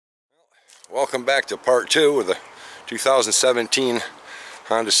Welcome back to part 2 of the 2017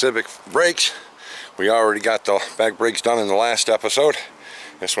 Honda Civic brakes. We already got the back brakes done in the last episode.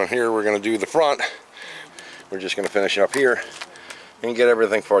 This one here, we're going to do the front. We're just going to finish up here and get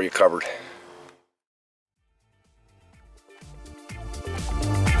everything for you covered.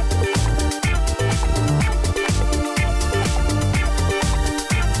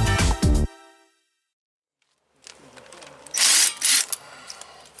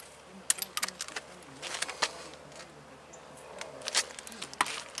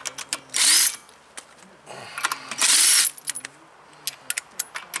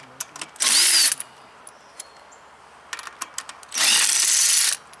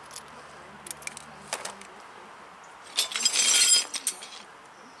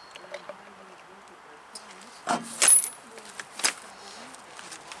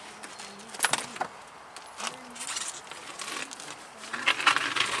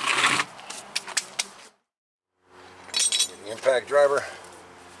 Impact driver,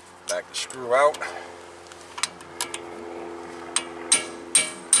 back to screw out.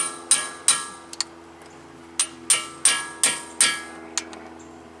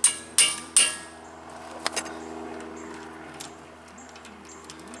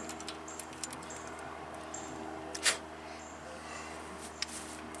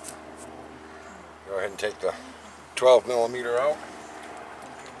 Go ahead and take the 12mm out.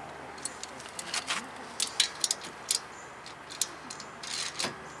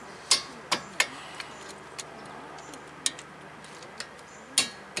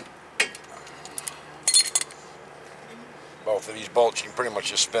 Both of these bolts, you can pretty much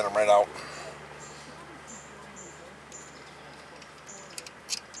just spin them right out.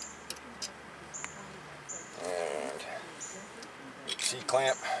 And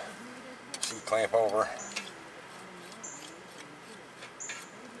C-clamp over.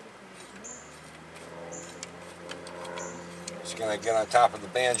 It's going to get on top of the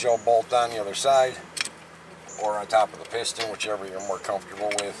banjo bolt on the other side, or on top of the piston, whichever you're more comfortable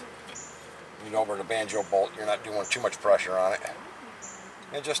with. You know, over the banjo bolt, you're not doing too much pressure on it,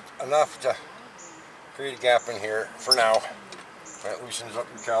 and just enough to create a gap in here for now. That loosens up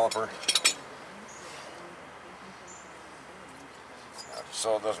your caliper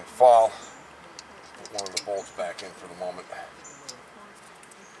so it doesn't fall. Put one of the bolts back in for the moment.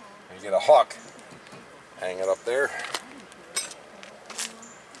 And you get a hook, hang it up there.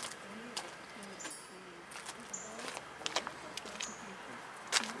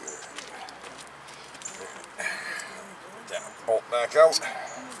 Bolt back out,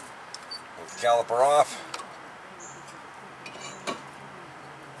 move the caliper off.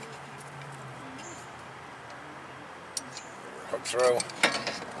 Hook through.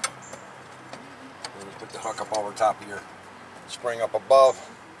 And you put the hook up over top of your spring up above,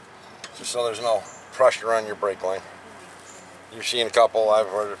 just so there's no pressure on your brake line. You've seen a couple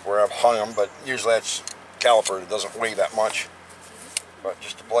where I've hung them, but usually that's caliper that doesn't weigh that much. But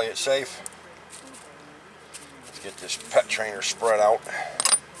just to play it safe, get this pet trainer spread out.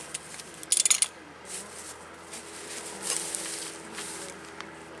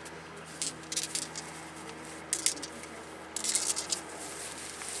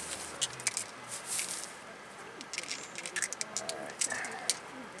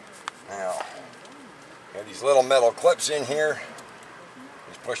 Now, got these little metal clips in here.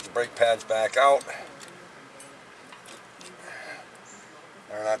 Just push the brake pads back out.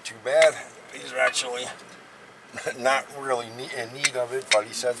 They're not too bad. These are actually not really in need of it, but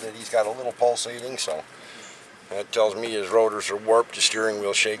he said that he's got a little pulsating, so that tells me his rotors are warped, the steering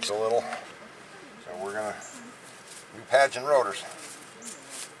wheel shakes a little. So we're gonna do pads and rotors.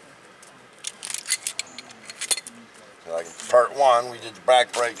 So like part 1, we did the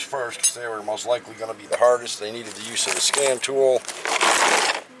back brakes first because they were most likely going to be the hardest. They needed the use of the scan tool.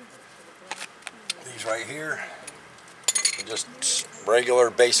 These right here are just regular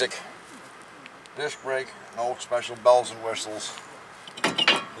basic disc brake. No special bells and whistles.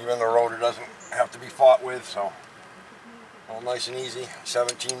 Even the rotor doesn't have to be fought with, so all nice and easy.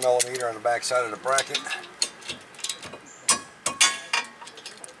 17mm on the back side of the bracket.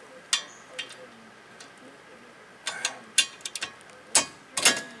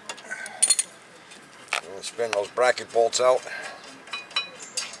 And spin those bracket bolts out.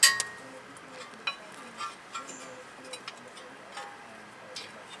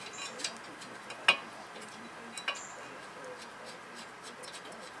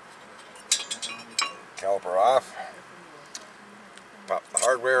 Caliper off. Pop the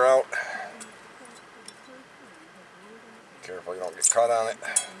hardware out. Careful you don't get cut on it.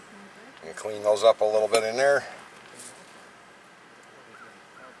 And clean those up a little bit in there.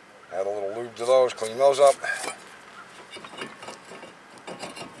 Add a little lube to those, clean those up.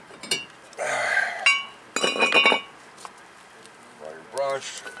 Dry your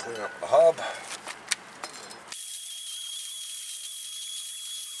brush, clean up the hub.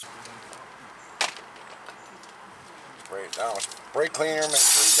 Spray it down with brake cleaner, make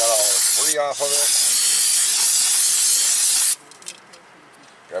sure you got all the debris off of it.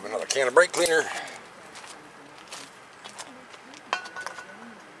 Grab another can of brake cleaner.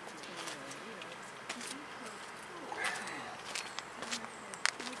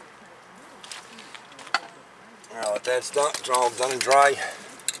 Now that that's done, it's all done and dry.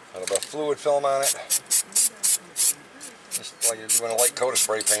 Got a bit of fluid film on it. Just like you're doing a light coat of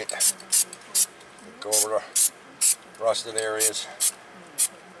spray paint. Go over the rusted areas.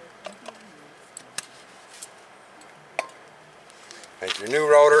 Take your new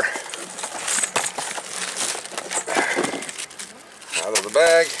rotor out of the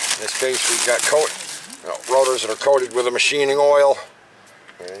bag. In this case, we've got rotors that are coated with a machining oil.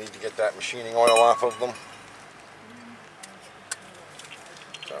 We need to get that machining oil off of them.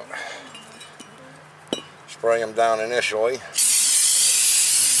 So, spray them down initially.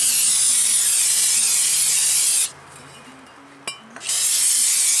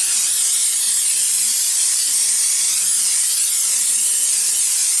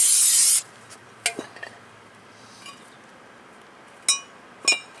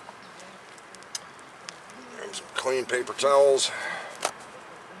 Clean paper towels,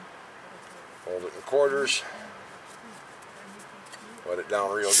 fold it in quarters, let it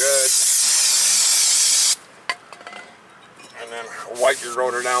down real good, and then wipe your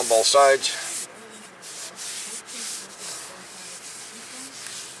rotor down both sides.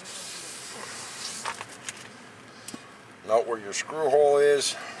 Note where your screw hole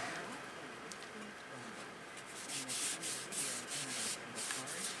is.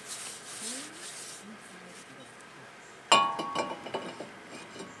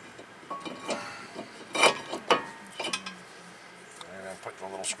 Put the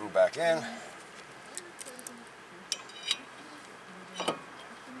little screw back in.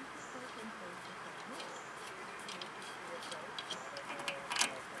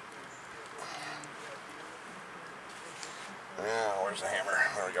 Now, where's the hammer?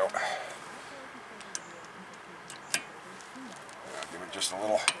 There we go. Give it just a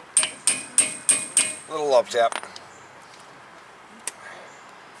little up tap.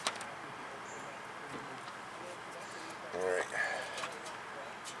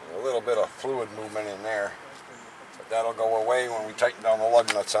 A little bit of fluid movement in there, but that'll go away when we tighten down the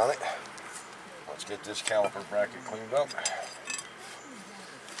lug nuts on it. Let's get this caliper bracket cleaned up.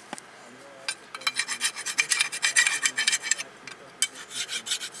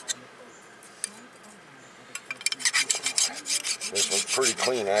 This one's pretty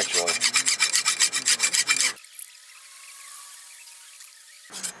clean, actually.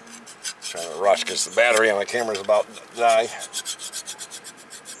 Trying to rush because the battery on the camera is about to die.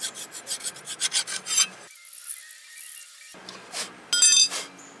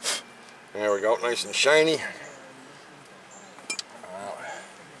 There we go, nice and shiny.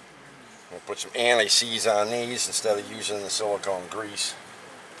 We'll put some anti-seize on these instead of using the silicone grease.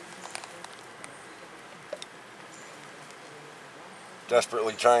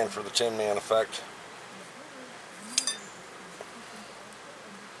 Desperately trying for the Tin Man effect.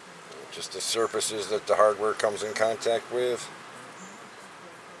 Just the surfaces that the hardware comes in contact with.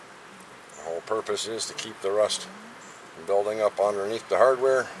 The whole purpose is to keep the rust from building up underneath the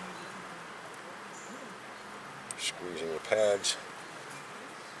hardware. Squeezing the pads.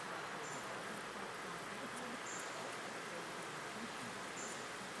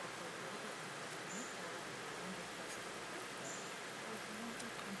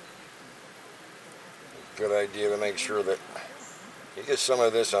 Good idea to make sure that you get some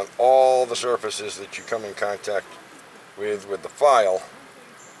of this on all the surfaces that you come in contact with the file.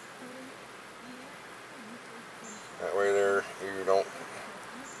 That way there you don't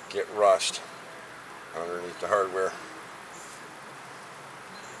get rust underneath the hardware.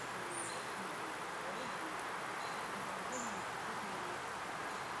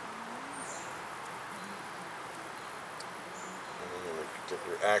 And then get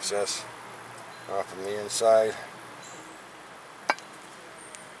your access off from the inside.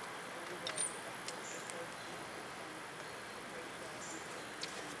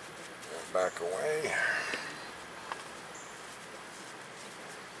 Back away.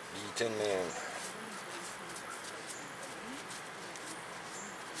 Tin Man.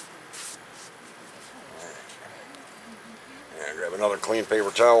 Yeah, grab another clean paper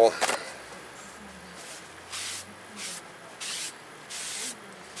towel.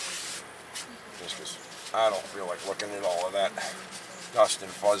 this because I don't feel like looking at all of that dust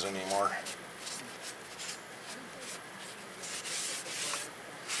and fuzz anymore.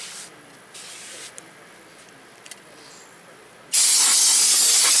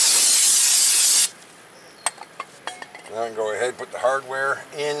 Then go ahead and put the hardware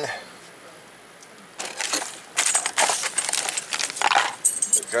in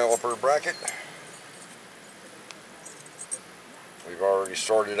the caliper bracket. We've already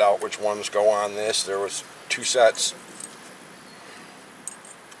sorted out which ones go on this. There was 2 sets.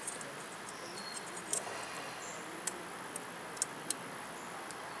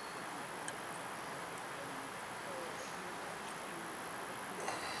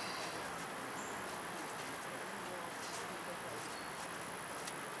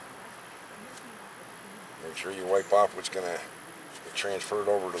 Make sure you wipe off what's going to get transferred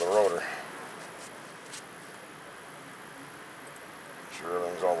over to the rotor. Make sure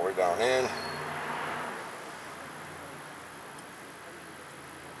everything's all the way down in.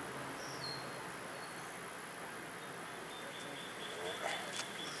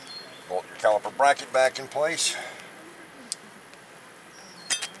 Bolt your caliper bracket back in place.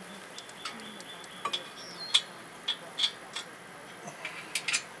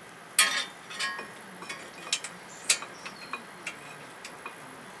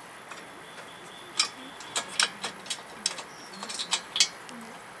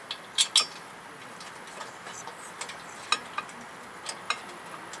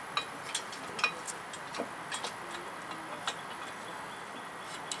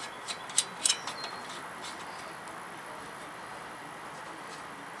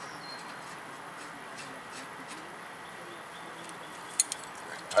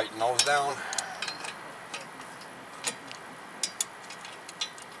 Tighten those down.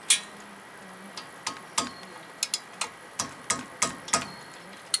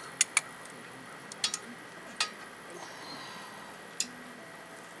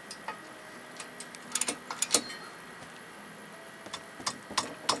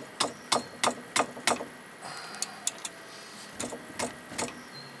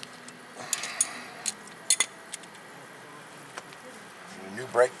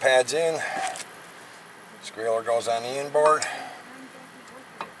 Brake pads in, squealer goes on the inboard,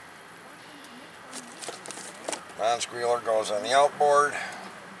 non-squealer goes on the outboard.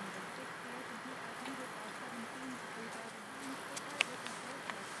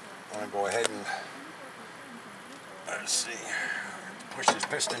 I'm going to go ahead and, let's see, push this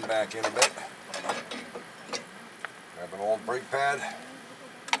piston back in a bit. Grab an old brake pad,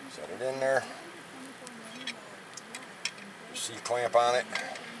 set it in there. C-clamp on it.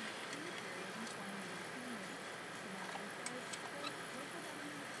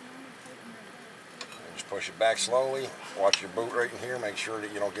 And just push it back slowly. Watch your boot right in here. Make sure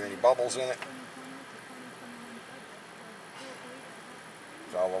that you don't get any bubbles in it.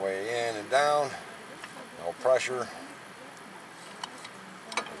 It's all the way in and down. No pressure.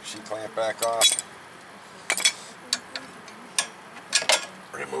 C-clamp back off.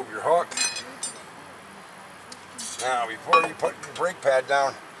 Remove your hook. Now, before you put your brake pad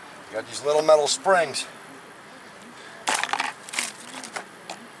down, you got these little metal springs.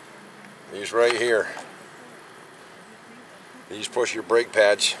 These right here. These push your brake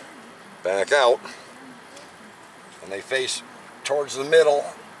pads back out, and they face towards the middle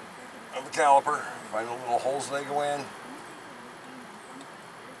of the caliper. Find the little holes they go in.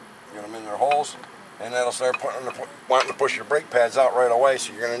 Get them in their holes, and that'll start wanting to push your brake pads out right away,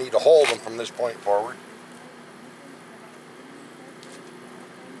 so you're going to need to hold them from this point forward.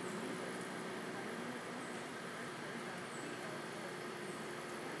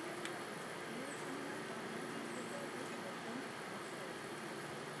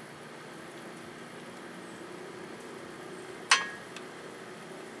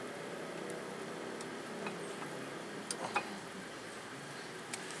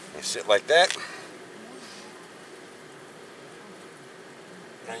 Sit like that.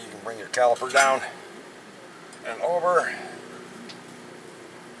 Now you can bring your caliper down and over.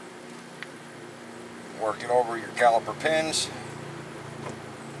 Work it over your caliper pins.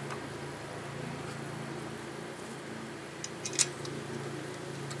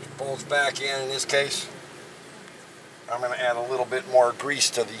 Bolts back in this case. I'm going to add a little bit more grease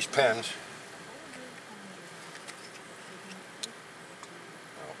to these pins.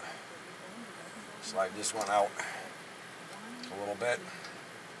 Slide this one out a little bit.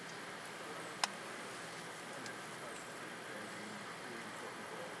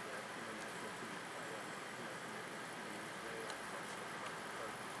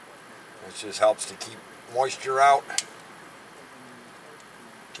 This just helps to keep moisture out,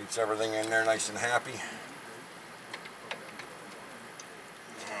 Keeps everything in there nice and happy.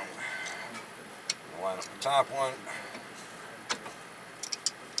 Line up the top one.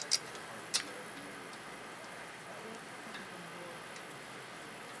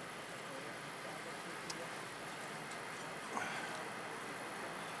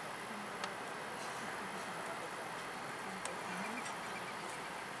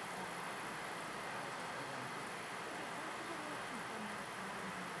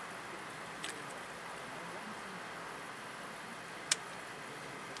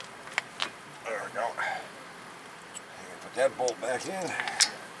 There we go. Put that bolt back in.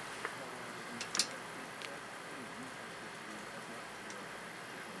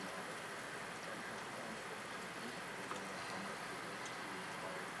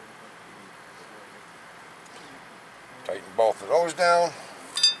 Tighten both of those down.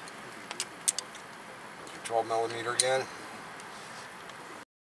 12mm again.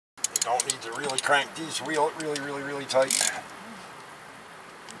 You don't need to really crank these wheel really tight.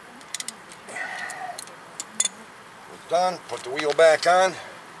 Done. Put the wheel back on.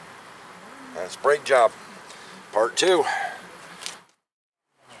 That's brake job. Part 2.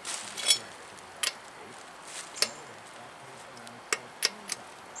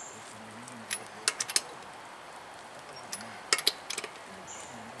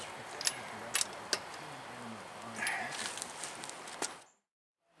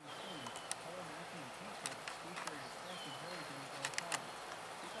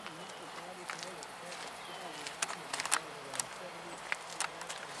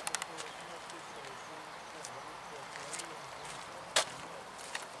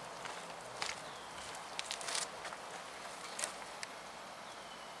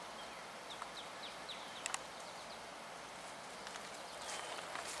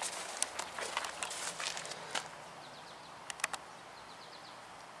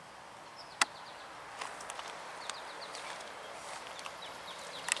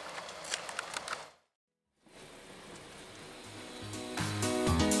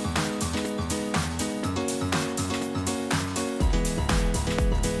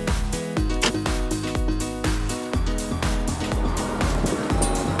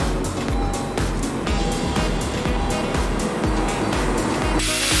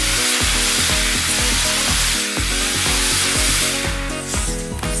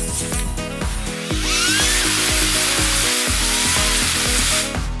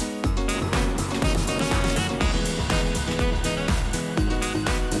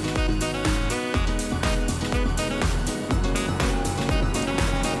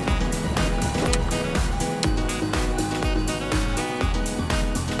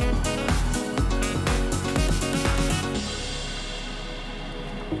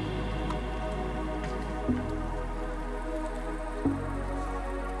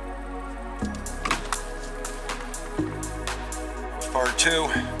 Part 2,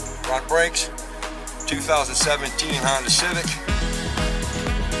 front brakes, 2017 Honda Civic.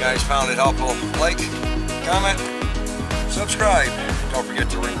 If you guys found it helpful, like, comment, subscribe. Don't forget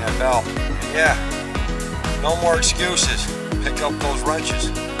to ring that bell. And yeah, no more excuses. Pick up those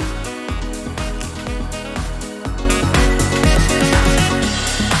wrenches.